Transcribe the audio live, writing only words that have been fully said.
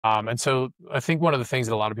And so I think one of the things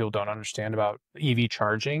that a lot of people don't understand about EV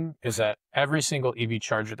charging is that every single EV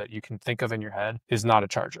charger that you can think of in your head is not a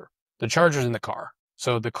charger. The charger's in the car.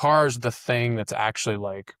 So the car is the thing that's actually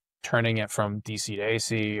like turning it from DC to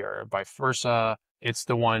AC or vice versa. It's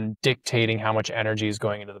the one dictating how much energy is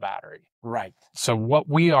going into the battery. Right. So what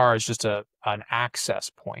we are is just an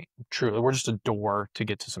access point. Truly, we're just a door to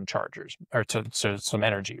get to some chargers or to some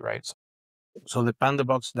energy, right? So the Panda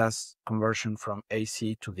box does conversion from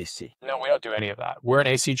AC to DC. No, we don't do any of that. We're an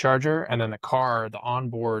AC charger, and then the car, the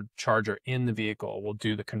onboard charger in the vehicle will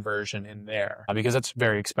do the conversion in there because it's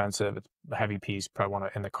very expensive. It's a heavy piece, probably want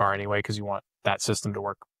it in the car anyway, because you want that system to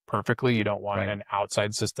work perfectly. You don't want Right. an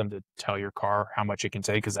outside system to tell your car how much it can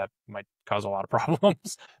take because that might cause a lot of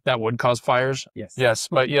problems. That would cause fires. Yes. Yes,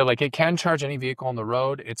 but yeah, like it can charge any vehicle on the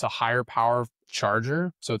road. It's a higher power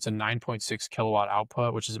charger. So it's a 9.6 kilowatt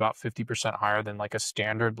output, which is about 50% higher than like a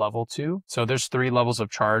standard level 2. So there's 3 levels of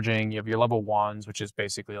charging. You have your level 1s, which is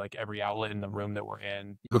basically like every outlet in the room that we're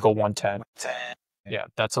in. You could go 110. Yeah,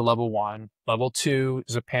 that's a level 1. Level 2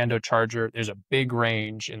 is a Pando charger. There's a big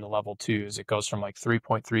range in the level 2s. It goes from like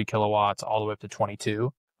 3.3 kilowatts all the way up to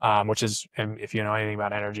 22, which is, and if you know anything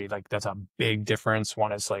about energy, like that's a big difference.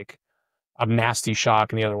 One is like a nasty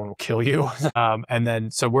shock and the other one will kill you. And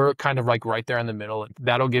then, so we're kind of like right there in the middle.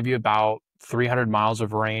 That'll give you about 300 miles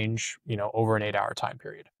of range, over an 8-hour time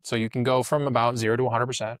period. So you can go from about 0 to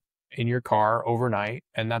 100% in your car overnight.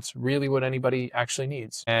 And that's really what anybody actually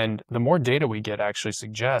needs. And the more data we get actually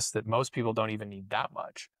suggests that most people don't even need that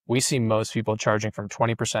much. We see most people charging from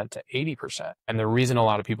 20% to 80%. And the reason a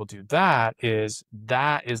lot of people do that is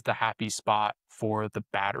the happy spot for the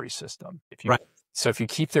battery system. Right. So if you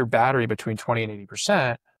keep their battery between 20 and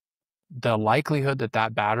 80%, the likelihood that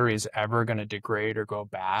that battery is ever going to degrade or go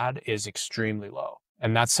bad is extremely low.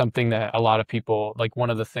 And that's something that a lot of people, like one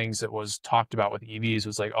of the things that was talked about with EVs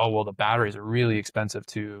was like, oh, well, the batteries are really expensive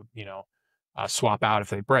to, swap out if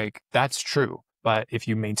they break. That's true. But if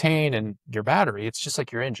you maintain and your battery, it's just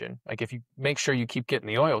like your engine. Like if you make sure you keep getting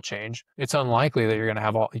the oil change, it's unlikely that you're going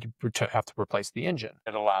to have to replace the engine.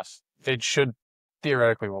 It'll last. It should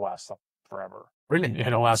theoretically will last forever. Really?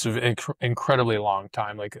 It'll last an incredibly long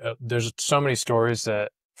time. Like there's so many stories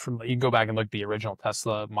that you go back and look at the original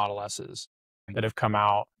Tesla Model S's that have come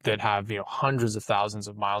out that have, hundreds of thousands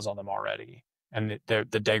of miles on them already. And the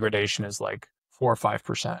degradation is like 4 or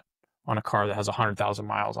 5% on a car that has 100,000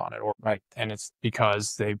 miles on it. Right. And it's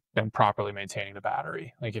because they've been properly maintaining the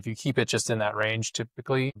battery. Like if you keep it just in that range,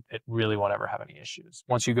 typically it really won't ever have any issues.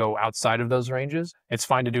 Once you go outside of those ranges, it's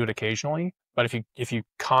fine to do it occasionally. But if you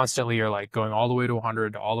constantly are like going all the way to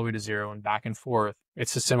 100, all the way to 0 and back and forth,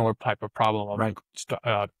 it's a similar type of problem of Right.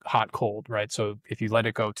 hot, cold, right? So if you let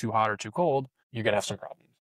it go too hot or too cold, you're going to have some problems.